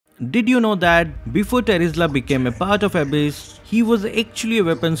Did you know that before Terizla became a part of Abyss, he was actually a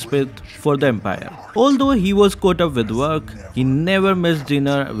weaponsmith for the Empire? Although he was caught up with work, he never missed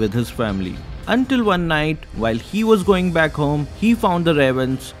dinner with his family. Until one night, while he was going back home, he found the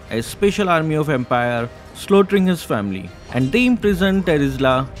Ravens, a special army of Empire, slaughtering his family, and they imprisoned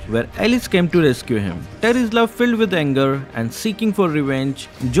Terizla, where Alice came to rescue him. Terizla, filled with anger and seeking for revenge,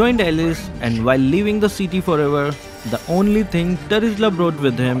 joined Alice, and while leaving the city forever, the only thing Terizla brought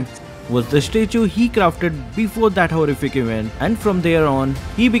with him was the statue he crafted before that horrific event, and from there on,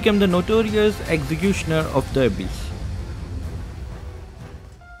 he became the notorious executioner of the Abyss.